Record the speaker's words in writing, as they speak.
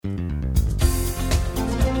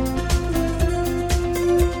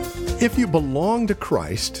If you belong to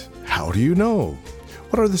Christ, how do you know?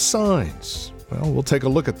 What are the signs? Well, we'll take a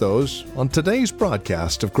look at those on today's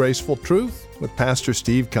broadcast of Graceful Truth with Pastor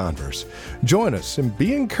Steve Converse. Join us and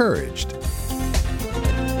be encouraged.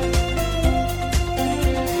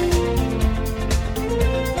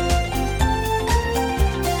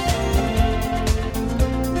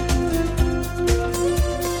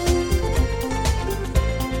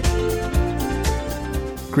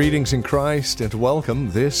 Greetings in Christ and welcome.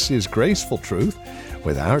 This is Graceful Truth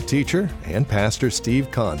with our teacher and Pastor Steve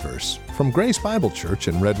Converse from Grace Bible Church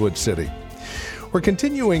in Redwood City. We're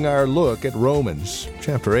continuing our look at Romans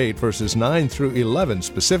chapter 8, verses 9 through 11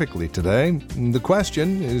 specifically today. The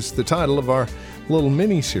question is the title of our little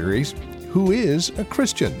mini-series, Who is a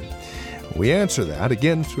Christian? We answer that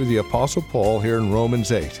again through the Apostle Paul here in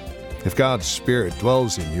Romans 8. If God's Spirit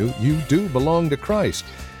dwells in you, you do belong to Christ.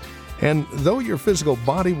 And though your physical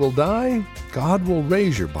body will die, God will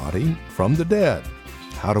raise your body from the dead.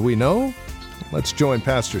 How do we know? Let's join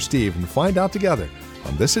Pastor Steve and find out together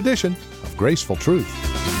on this edition of Graceful Truth.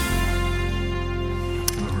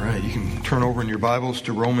 All right, you can turn over in your Bibles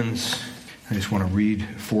to Romans. I just want to read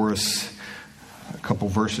for us a couple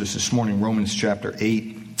verses this morning. Romans chapter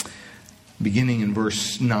 8, beginning in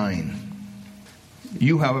verse 9.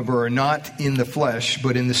 You, however, are not in the flesh,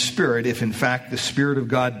 but in the Spirit, if in fact the Spirit of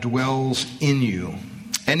God dwells in you.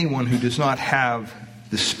 Anyone who does not have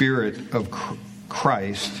the Spirit of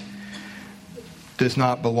Christ does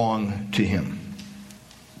not belong to him.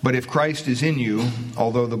 But if Christ is in you,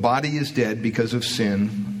 although the body is dead because of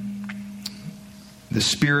sin, the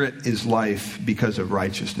Spirit is life because of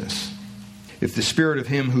righteousness. If the Spirit of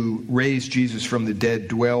him who raised Jesus from the dead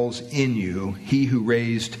dwells in you, he who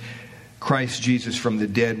raised Christ Jesus from the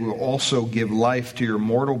dead will also give life to your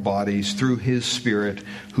mortal bodies through his Spirit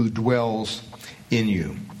who dwells in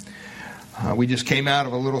you. We just came out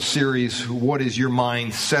of a little series, What is Your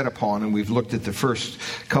Mind Set Upon? And we've looked at the first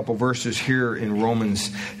couple verses here in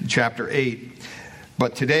Romans chapter 8.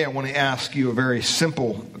 But today I want to ask you a very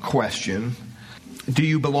simple question. Do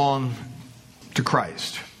you belong to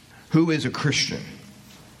Christ? Who is a Christian?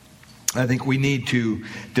 I think we need to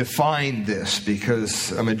define this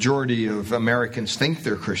because a majority of Americans think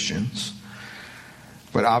they're Christians,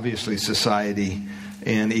 but obviously society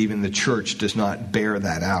and even the church does not bear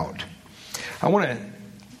that out. I want to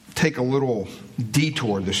take a little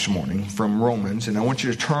detour this morning from Romans, and I want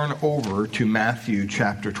you to turn over to Matthew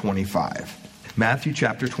chapter 25. Matthew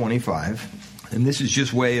chapter 25, and this is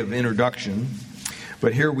just way of introduction,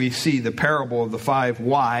 but here we see the parable of the 5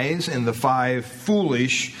 wise and the 5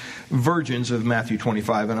 foolish virgins of Matthew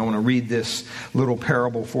 25. And I want to read this little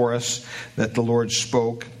parable for us that the Lord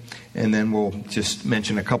spoke, and then we'll just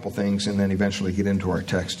mention a couple things and then eventually get into our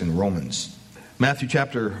text in Romans. Matthew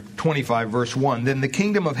chapter 25, verse 1. Then the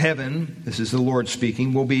kingdom of heaven, this is the Lord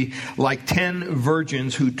speaking, will be like 10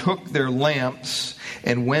 virgins who took their lamps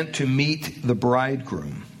and went to meet the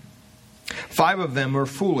bridegroom. 5 of them were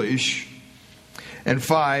foolish, and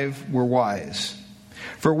 5 were wise.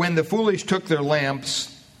 For when the foolish took their lamps,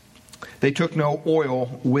 they took no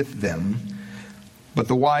oil with them, but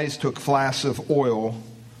the wise took flasks of oil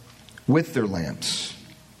with their lamps.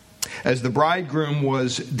 As the bridegroom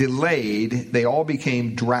was delayed, they all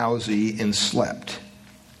became drowsy and slept.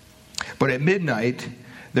 But at midnight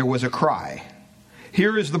there was a cry,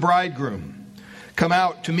 "Here is the bridegroom, come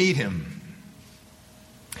out to meet him."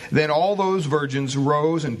 Then all those virgins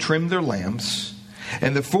rose and trimmed their lamps.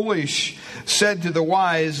 And the foolish said to the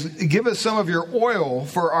wise, "Give us some of your oil,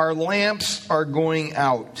 for our lamps are going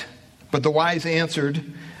out." But the wise answered,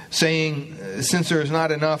 saying, "Since there is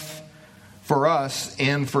not enough for us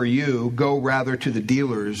and for you, go rather to the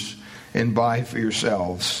dealers and buy for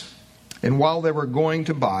yourselves." And while they were going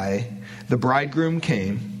to buy, the bridegroom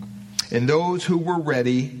came, and those who were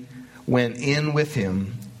ready went in with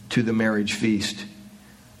him to the marriage feast,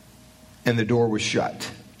 and the door was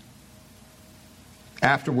shut.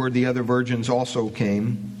 Afterward, the other virgins also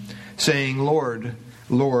came, saying, "Lord,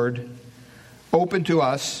 Lord, open to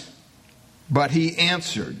us." But he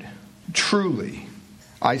answered, "Truly,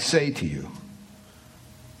 I say to you,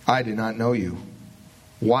 I do not know you.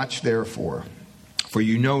 Watch therefore, for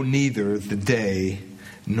you know neither the day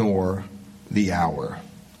nor the hour."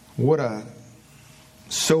 What a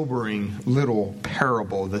sobering little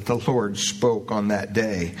parable that the Lord spoke on that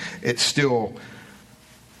day. It still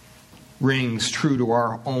rings true to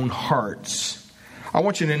our own hearts. I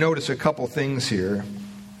want you to notice a couple things here.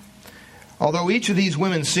 Although each of these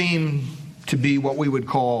women seem to be what we would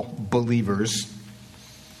call believers,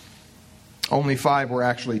 only 5 were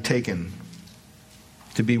actually taken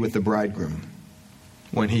to be with the bridegroom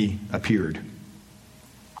when he appeared.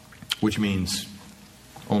 which means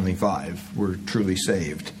only 5 were truly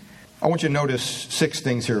saved. I want you to notice 6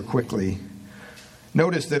 things here quickly.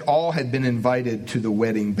 Notice that all had been invited to the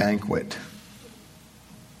wedding banquet.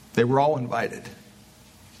 They were all invited.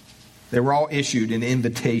 They were all issued an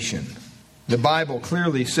invitation. The Bible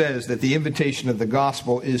clearly says that the invitation of the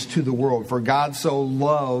gospel is to the world. For God so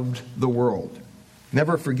loved the world.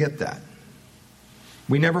 Never forget that.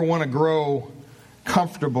 We never want to grow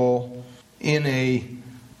comfortable in a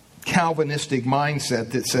Calvinistic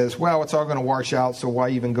mindset that says, well, it's all going to wash out, so why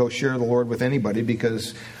even go share the Lord with anybody,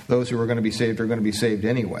 because those who are going to be saved are going to be saved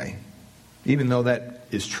anyway. Even though that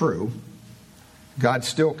is true, God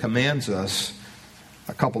still commands us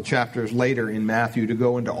a couple chapters later in Matthew to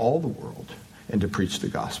go into all the world and to preach the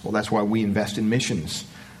gospel. That's why we invest in missions.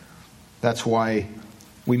 That's why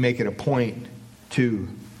we make it a point to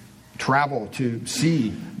travel to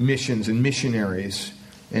see missions and missionaries,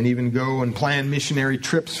 and even go and plan missionary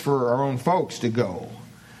trips for our own folks to go,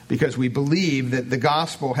 because we believe that the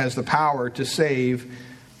gospel has the power to save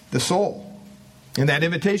the soul. And that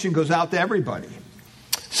invitation goes out to everybody.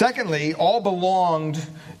 Secondly, all belonged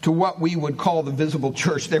to what we would call the visible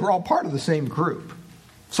church. They were all part of the same group.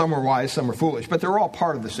 Some were wise, some were foolish, but they were all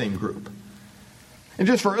part of the same group. And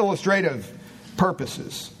just for illustrative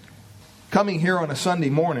purposes, coming here on a Sunday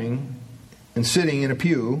morning and sitting in a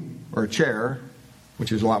pew or a chair,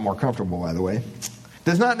 which is a lot more comfortable, by the way,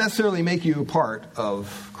 does not necessarily make you a part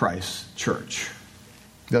of Christ's church.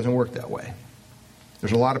 It doesn't work that way.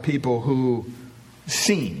 There's a lot of people who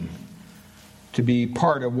seem to be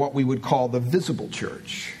part of what we would call the visible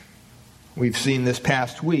church. We've seen this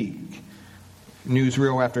past week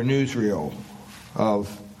newsreel after newsreel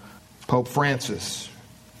of Pope Francis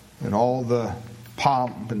and all the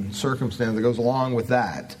pomp and circumstance that goes along with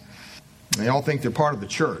that. They all think they're part of the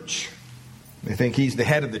church. They think he's the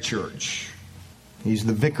head of the church. He's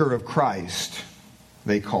the vicar of Christ.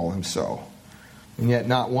 They call him so. And yet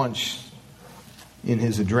not once in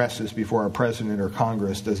his addresses before our president or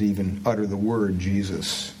Congress does he even utter the word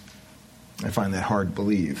Jesus. I find that hard to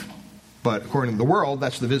believe. But according to the world,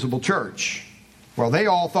 that's the visible church. Well, they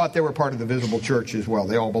all thought they were part of the visible church as well.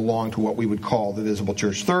 They all belonged to what we would call the visible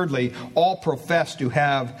church. Thirdly, all professed to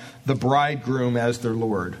have the bridegroom as their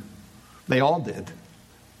Lord. They all did.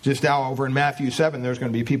 Just now over in Matthew 7, there's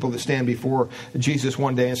going to be people that stand before Jesus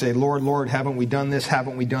one day and say, Lord, Lord, haven't we done this?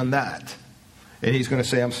 Haven't we done that? And he's going to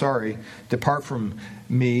say, I'm sorry, depart from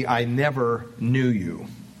me, I never knew you.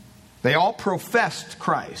 They all professed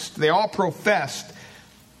Christ. They all professed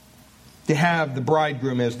to have the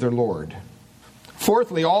bridegroom as their Lord.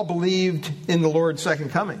 Fourthly, all believed in the Lord's second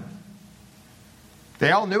coming.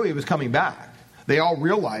 They all knew he was coming back. They all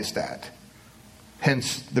realized that.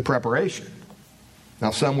 Hence the preparation. Now,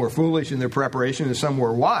 some were foolish in their preparation and some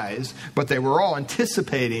were wise, but they were all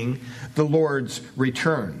anticipating the Lord's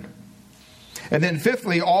return. And then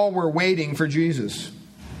fifthly, all were waiting for Jesus.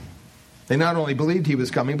 They not only believed he was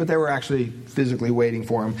coming, but they were actually physically waiting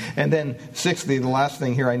for him. And then sixthly, the last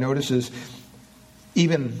thing here I notice is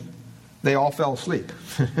even they all fell asleep.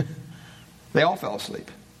 They all fell asleep.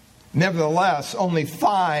 Nevertheless, only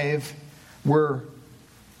 5 were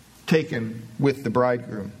taken with the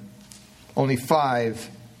bridegroom. Only 5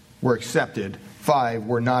 were accepted. 5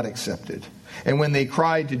 were not accepted. And when they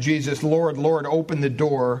cried to Jesus, Lord, Lord, open the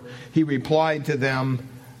door, he replied to them,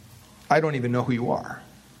 I don't even know who you are.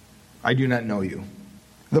 I do not know you.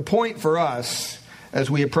 The point for us, as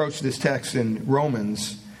we approach this text in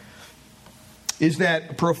Romans, is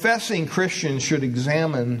that professing Christians should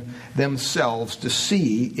examine themselves to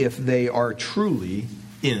see if they are truly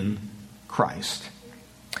in Christ.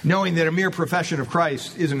 Knowing that a mere profession of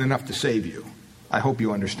Christ isn't enough to save you. I hope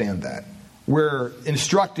you understand that. We're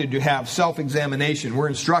instructed to have self-examination. We're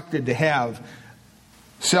instructed to have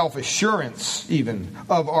self-assurance even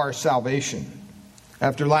of our salvation.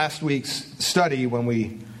 After last week's study, when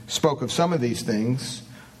we spoke of some of these things,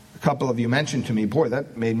 a couple of you mentioned to me, boy,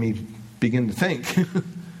 that made me begin to think.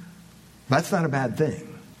 That's not a bad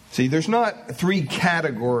thing. See, there's not 3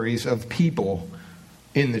 categories of people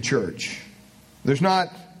in the church. There's not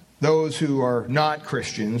those who are not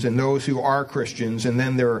Christians and those who are Christians, and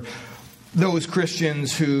then there are those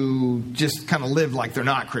Christians who just kind of live like they're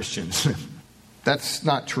not Christians. That's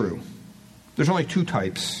not true. There's only 2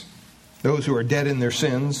 types. Those who are dead in their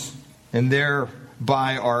sins and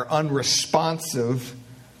thereby are unresponsive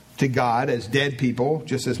to God as dead people,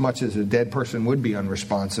 just as much as a dead person would be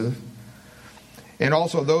unresponsive. And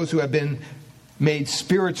also those who have been made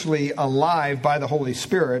spiritually alive by the Holy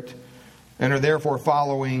Spirit and are therefore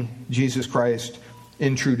following Jesus Christ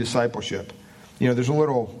in true discipleship. You know, there's a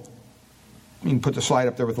little You can put the slide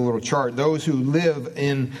up there with a little chart. Those who live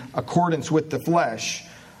in accordance with the flesh.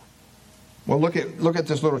 Well, look at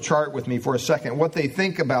this little chart with me for a second. What they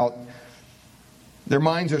think about, their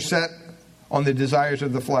minds are set on the desires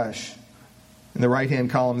of the flesh. In the right-hand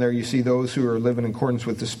column there, you see those who are living in accordance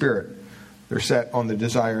with the Spirit. They're set on the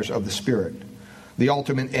desires of the Spirit. The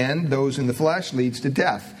ultimate end, those in the flesh, leads to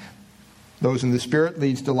death. Those in the Spirit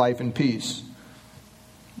leads to life and peace.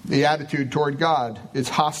 The attitude toward God is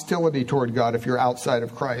hostility toward God if you're outside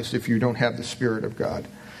of Christ, if you don't have the Spirit of God.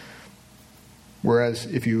 Whereas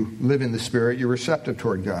if you live in the Spirit, you're receptive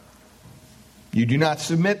toward God. You do not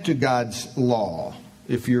submit to God's law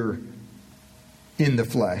if you're in the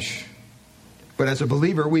flesh. But as a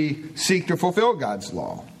believer, we seek to fulfill God's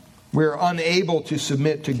law. We're unable to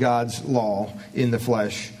submit to God's law in the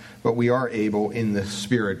flesh, but we are able in the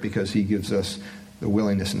Spirit because He gives us the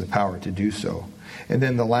willingness and the power to do so. And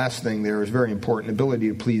then the last thing there is very important, ability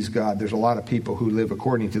to please God. There's a lot of people who live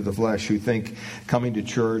according to the flesh who think coming to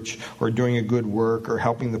church or doing a good work or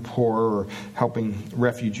helping the poor or helping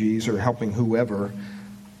refugees or helping whoever,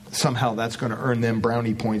 somehow that's going to earn them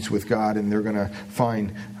brownie points with God and they're going to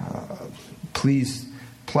find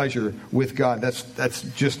pleasure with God. That's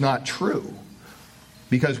just not true.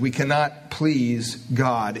 Because we cannot please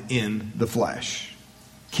God in the flesh.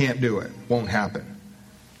 Can't do it. Won't happen.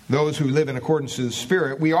 Those who live in accordance to the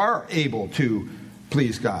Spirit, we are able to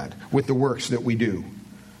please God with the works that we do.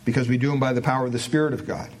 Because we do them by the power of the Spirit of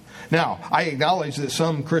God. Now, I acknowledge that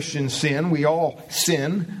some Christians sin. We all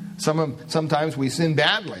sin. Sometimes we sin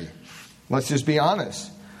badly. Let's just be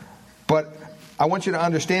honest. But I want you to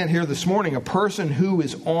understand here this morning, a person who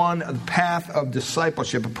is on the path of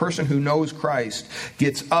discipleship, a person who knows Christ,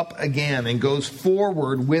 gets up again and goes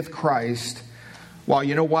forward with Christ, while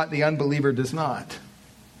you know what? The unbeliever does not.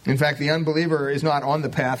 In fact, the unbeliever is not on the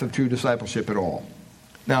path of true discipleship at all.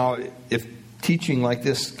 Now, if teaching like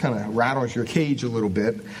this kind of rattles your cage a little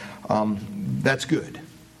bit, that's good.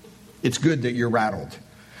 It's good that you're rattled.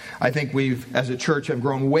 I think we've, as a church, have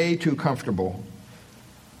grown way too comfortable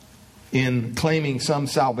in claiming some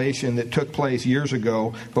salvation that took place years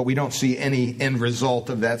ago, but we don't see any end result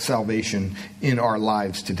of that salvation in our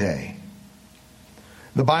lives today.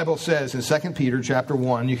 The Bible says in 2 Peter chapter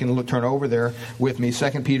 1, you can turn over there with me, 2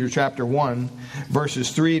 Peter chapter 1,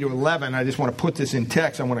 verses 3 to 11. I just want to put this in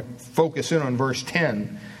text. I want to focus in on verse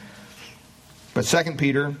 10. But 2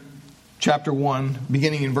 Peter chapter 1,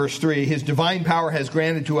 beginning in verse 3, His divine power has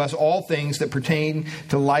granted to us all things that pertain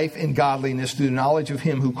to life and godliness through the knowledge of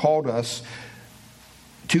Him who called us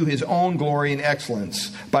to His own glory and excellence,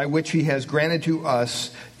 by which He has granted to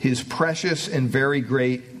us His precious and very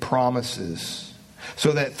great promises,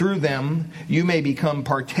 so that through them you may become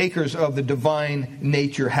partakers of the divine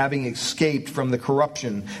nature, having escaped from the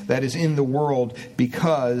corruption that is in the world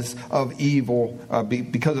because of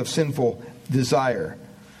sinful desire.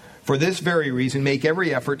 For this very reason, make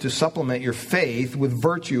every effort to supplement your faith with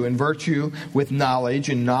virtue, and virtue with knowledge,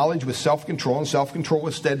 and knowledge with self-control, and self-control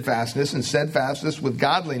with steadfastness, and steadfastness with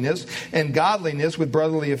godliness, and godliness with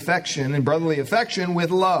brotherly affection, and brotherly affection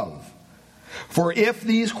with love. For if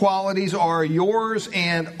these qualities are yours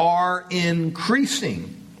and are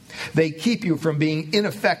increasing, they keep you from being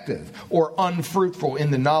ineffective or unfruitful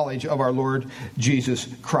in the knowledge of our Lord Jesus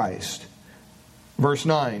Christ. Verse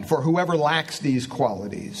 9, for whoever lacks these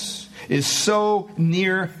qualities is so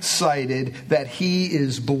nearsighted that he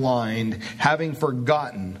is blind, having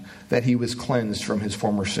forgotten that he was cleansed from his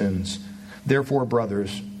former sins. Therefore,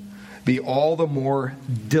 brothers, be all the more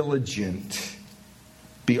diligent.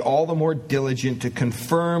 Be all the more diligent to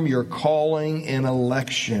confirm your calling and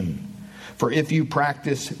election. For if you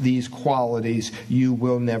practice these qualities, you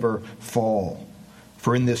will never fall.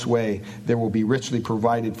 For in this way, there will be richly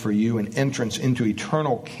provided for you an entrance into the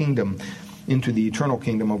eternal kingdom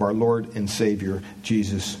of our Lord and Savior,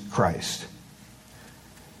 Jesus Christ.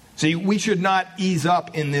 See, we should not ease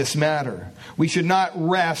up in this matter. We should not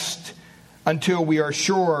rest until we are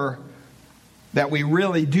sure that we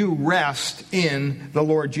really do rest in the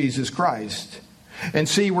Lord Jesus Christ. And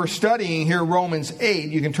see, we're studying here Romans 8.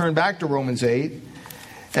 You can turn back to Romans 8.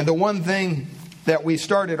 And the one thing that we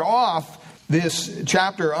started off this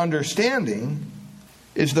chapter understanding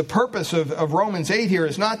is the purpose of Romans 8 here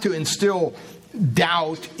is not to instill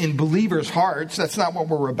doubt in believers' hearts. That's not what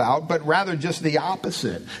we're about, but rather just the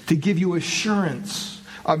opposite, to give you assurance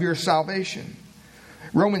of your salvation.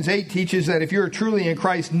 Romans 8 teaches that if you're truly in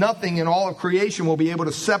Christ, nothing in all of creation will be able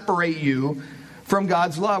to separate you from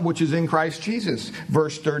God's love, which is in Christ Jesus.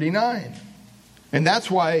 Verse 39. And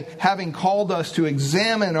that's why, having called us to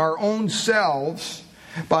examine our own selves,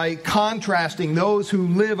 by contrasting those who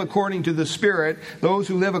live according to the Spirit, those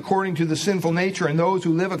who live according to the sinful nature, and those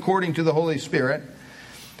who live according to the Holy Spirit.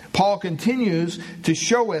 Paul continues to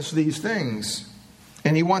show us these things,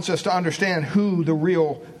 and he wants us to understand who the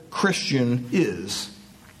real Christian is.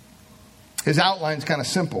 His outline is kind of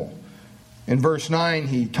simple. In verse 9,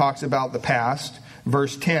 he talks about the past.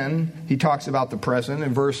 Verse 10, he talks about the present.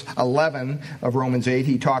 In verse 11 of Romans 8,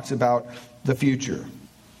 he talks about the future.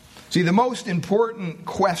 See, the most important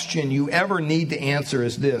question you ever need to answer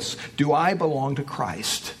is this: do I belong to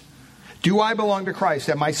Christ? Do I belong to Christ?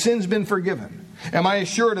 Have my sins been forgiven? Am I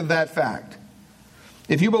assured of that fact?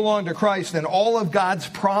 If you belong to Christ, then all of God's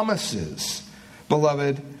promises,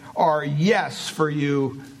 beloved, are yes for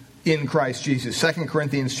you in Christ Jesus. 2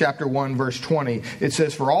 Corinthians chapter 1, verse 20, it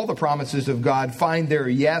says, "For all the promises of God find their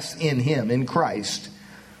yes in Him, in Christ.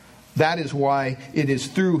 That is why it is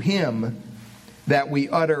through Him that we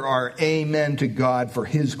utter our amen to God for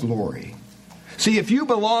His glory." See, if you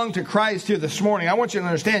belong to Christ here this morning, I want you to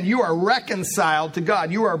understand you are reconciled to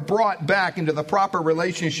God. You are brought back into the proper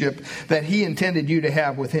relationship that He intended you to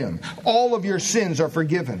have with Him. All of your sins are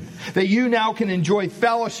forgiven. That you now can enjoy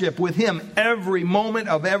fellowship with Him every moment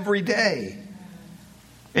of every day.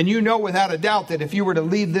 And you know without a doubt that if you were to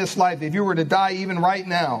leave this life, if you were to die even right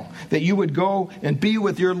now, that you would go and be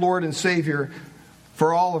with your Lord and Savior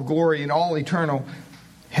for all of glory and all eternal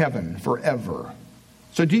heaven forever.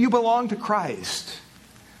 So do you belong to Christ?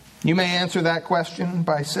 You may answer that question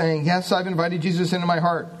by saying, yes, I've invited Jesus into my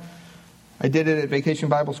heart. I did it at Vacation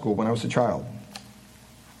Bible School when I was a child.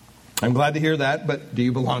 I'm glad to hear that, but do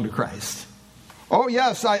you belong to Christ? Oh,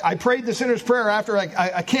 yes, I prayed the sinner's prayer after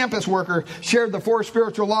a campus worker shared the 4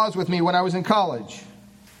 spiritual laws with me when I was in college.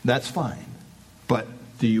 That's fine, but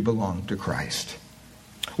do you belong to Christ?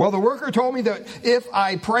 Well, the worker told me that if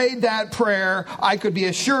I prayed that prayer, I could be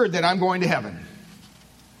assured that I'm going to heaven.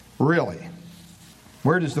 Really?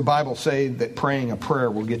 Where does the Bible say that praying a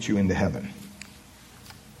prayer will get you into heaven?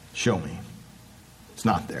 Show me. It's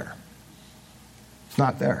not there. It's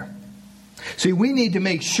not there. See, we need to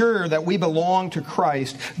make sure that we belong to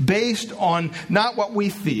Christ based on not what we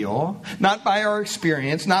feel, not by our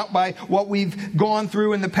experience, not by what we've gone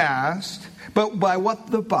through in the past, but by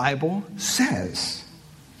what the Bible says.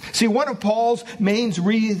 See, one of Paul's main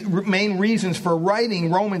reasons for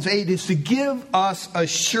writing Romans 8 is to give us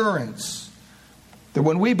assurance that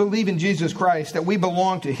when we believe in Jesus Christ, that we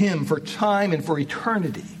belong to Him for time and for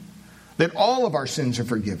eternity, that all of our sins are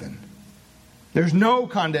forgiven. There's no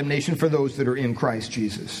condemnation for those that are in Christ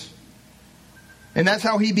Jesus. And that's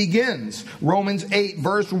how he begins. Romans 8,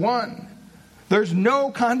 verse 1. There's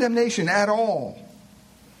no condemnation at all.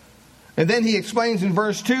 And then he explains in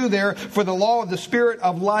verse 2 there, "For the law of the Spirit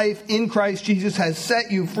of life in Christ Jesus has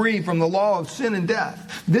set you free from the law of sin and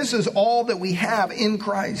death." This is all that we have in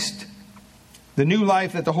Christ. The new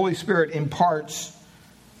life that the Holy Spirit imparts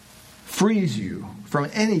frees you from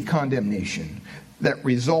any condemnation that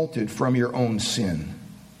resulted from your own sin.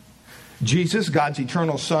 Jesus, God's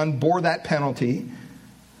eternal Son, bore that penalty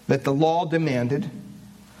that the law demanded,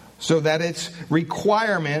 so that its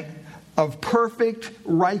requirement of perfect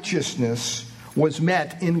righteousness was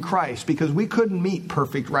met in Christ, because we couldn't meet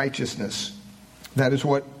perfect righteousness. That is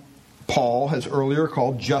what Paul has earlier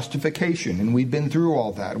called justification, and we've been through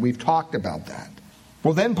all that. We've talked about that.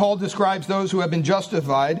 Well, then Paul describes those who have been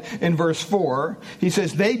justified in verse 4. He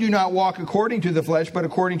says, they do not walk according to the flesh, but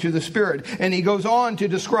according to the Spirit. And he goes on to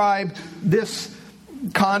describe this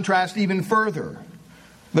contrast even further.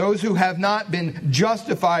 Those who have not been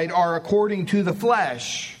justified are according to the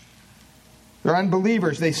flesh. They're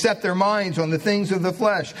unbelievers. They set their minds on the things of the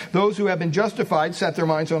flesh. Those who have been justified set their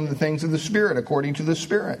minds on the things of the Spirit, according to the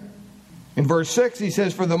Spirit. In verse 6, he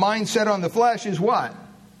says, for the mind set on the flesh is what?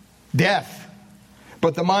 Death.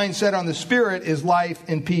 But the mind set on the Spirit is life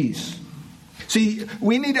and peace. See,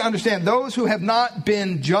 we need to understand those who have not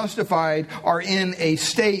been justified are in a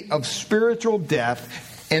state of spiritual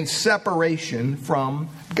death and separation from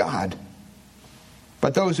God.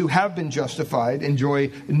 But those who have been justified enjoy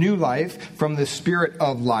new life from the Spirit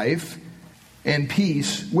of life and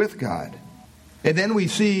peace with God. And then we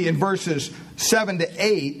see in verses 7 to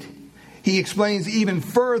 8, he explains even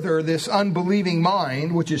further this unbelieving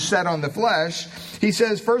mind, which is set on the flesh. He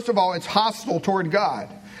says, first of all, it's hostile toward God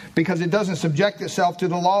because it doesn't subject itself to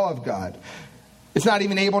the law of God. It's not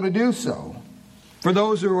even able to do so. For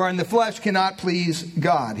those who are in the flesh cannot please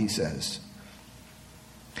God, he says.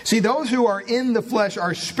 See, those who are in the flesh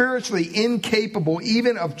are spiritually incapable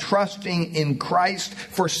even of trusting in Christ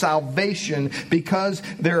for salvation because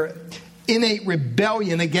their innate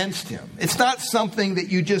rebellion against Him. It's not something that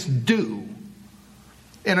you just do.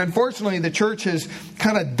 And unfortunately, the church has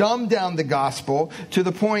kind of dumbed down the gospel to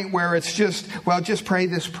the point where it's just, well, just pray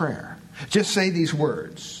this prayer. Just say these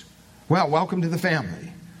words. Well, welcome to the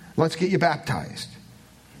family. Let's get you baptized.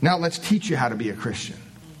 Now let's teach you how to be a Christian.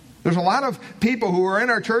 There's a lot of people who are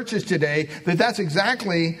in our churches today that's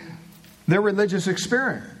exactly their religious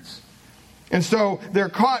experience. And so they're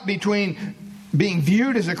caught between being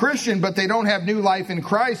viewed as a Christian, but they don't have new life in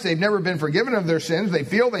Christ. They've never been forgiven of their sins. They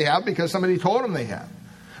feel they have because somebody told them they have.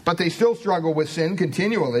 But they still struggle with sin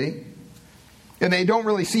continually. And they don't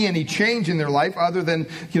really see any change in their life other than,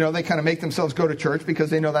 they kind of make themselves go to church because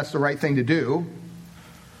they know that's the right thing to do.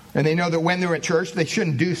 And they know that when they're at church, they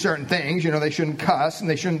shouldn't do certain things. They shouldn't cuss and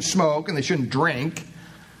they shouldn't smoke and they shouldn't drink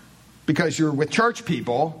because you're with church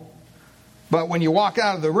people. But when you walk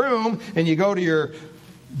out of the room and you go to your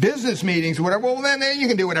business meetings or whatever, well, then you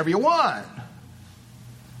can do whatever you want.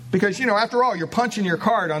 Because, after all, you're punching your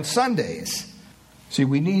card on Sundays. See,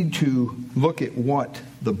 we need to look at what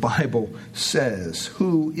the Bible says.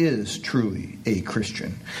 Who is truly a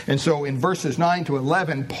Christian? And so in verses 9 to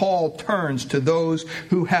 11, Paul turns to those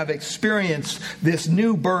who have experienced this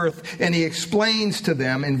new birth, and he explains to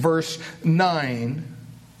them in verse 9,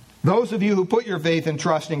 those of you who put your faith and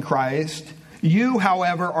trust in Christ, you,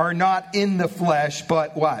 however, are not in the flesh,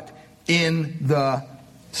 but what? In the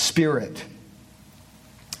Spirit.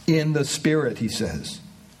 In the Spirit, he says.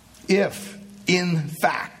 If, in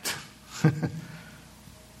fact,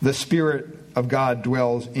 the Spirit of God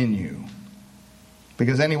dwells in you.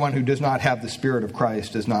 Because anyone who does not have the Spirit of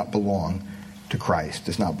Christ does not belong to Christ,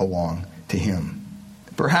 does not belong to Him.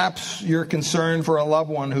 Perhaps you're concerned for a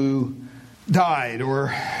loved one who died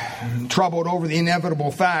or troubled over the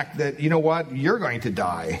inevitable fact that, you're going to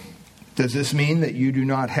die. Does this mean that you do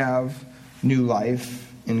not have new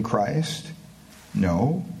life in Christ?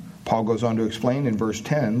 No. Paul goes on to explain in verse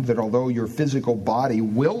 10 that although your physical body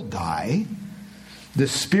will die, the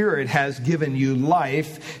Spirit has given you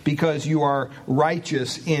life because you are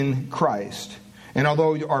righteous in Christ. And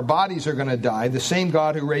although our bodies are going to die, the same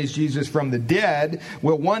God who raised Jesus from the dead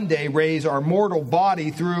will one day raise our mortal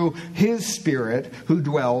body through His Spirit who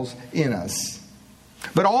dwells in us.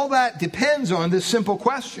 But all that depends on this simple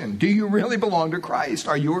question. Do you really belong to Christ?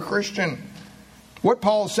 Are you a Christian? What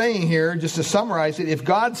Paul is saying here, just to summarize it, if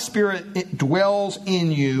God's Spirit dwells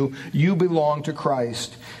in you, you belong to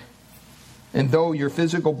Christ. And though your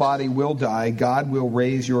physical body will die, God will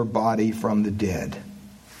raise your body from the dead.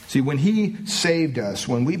 See, when He saved us,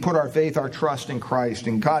 when we put our faith, our trust in Christ,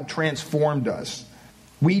 and God transformed us,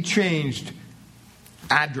 we changed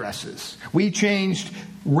addresses. We changed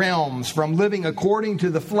realms from living according to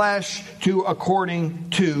the flesh to according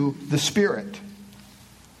to the Spirit.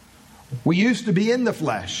 We used to be in the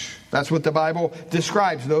flesh. That's what the Bible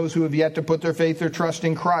describes, those who have yet to put their faith or trust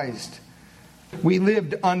in Christ. We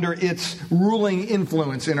lived under its ruling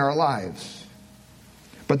influence in our lives.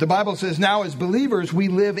 But the Bible says now as believers we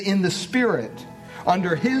live in the Spirit,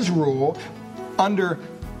 under His rule, under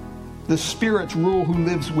the Spirit's rule who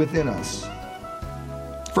lives within us.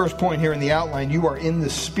 First point here in the outline, you are in the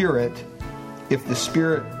Spirit if the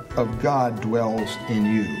Spirit of God dwells in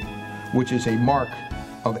you, which is a mark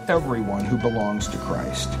of everyone who belongs to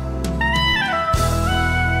Christ.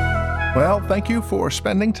 Well, thank you for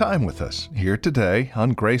spending time with us here today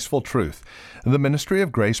on Graceful Truth, the ministry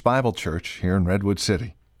of Grace Bible Church here in Redwood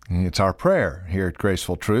City. It's our prayer here at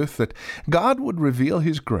Graceful Truth that God would reveal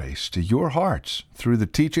His grace to your hearts through the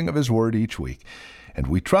teaching of His Word each week. And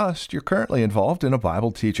we trust you're currently involved in a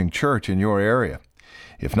Bible teaching church in your area.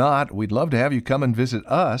 If not, we'd love to have you come and visit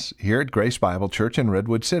us here at Grace Bible Church in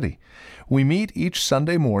Redwood City. We meet each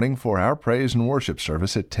Sunday morning for our praise and worship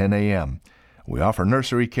service at 10 a.m. We offer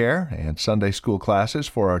nursery care and Sunday school classes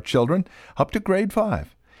for our children up to grade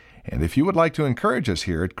 5. And if you would like to encourage us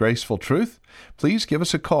here at Graceful Truth, please give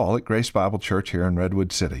us a call at Grace Bible Church here in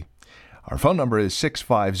Redwood City. Our phone number is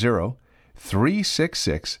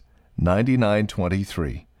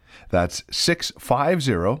 650-366-9923. That's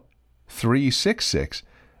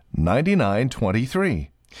 650-366-9923.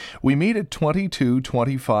 We meet at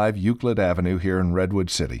 2225 Euclid Avenue here in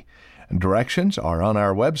Redwood City. Directions are on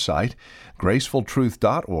our website,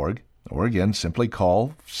 gracefultruth.org, or again, simply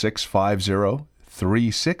call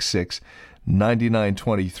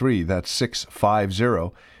 650-366-9923. That's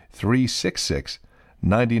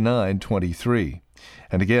 650-366-9923.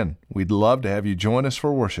 And again, we'd love to have you join us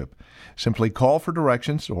for worship. Simply call for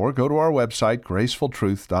directions or go to our website,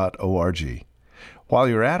 gracefultruth.org. While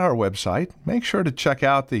you're at our website, make sure to check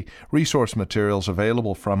out the resource materials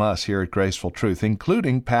available from us here at Graceful Truth,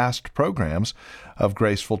 including past programs of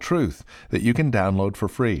Graceful Truth that you can download for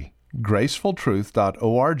free.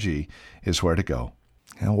 gracefultruth.org is where to go.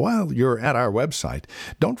 And while you're at our website,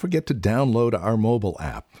 don't forget to download our mobile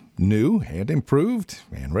app. New and improved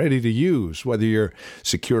and ready to use, whether you're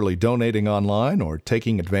securely donating online or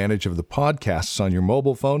taking advantage of the podcasts on your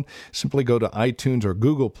mobile phone. Simply go to iTunes or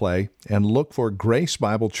Google Play and look for Grace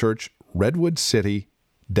Bible Church Redwood City-CA.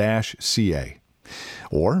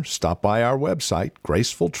 Or stop by our website,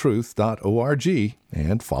 gracefultruth.org,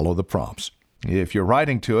 and follow the prompts. If you're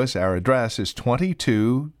writing to us, our address is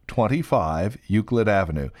 2225 Euclid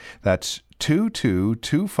Avenue. That's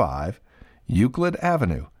 2225 Euclid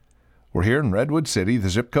Avenue. We're here in Redwood City. The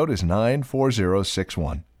zip code is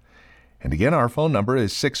 94061. And again, our phone number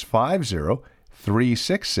is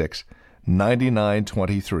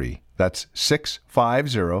 650-366-9923. That's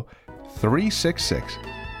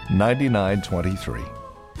 650-366-9923.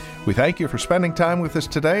 We thank you for spending time with us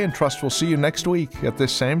today and trust we'll see you next week at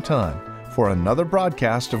this same time for another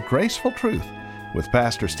broadcast of Graceful Truth with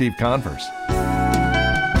Pastor Steve Converse.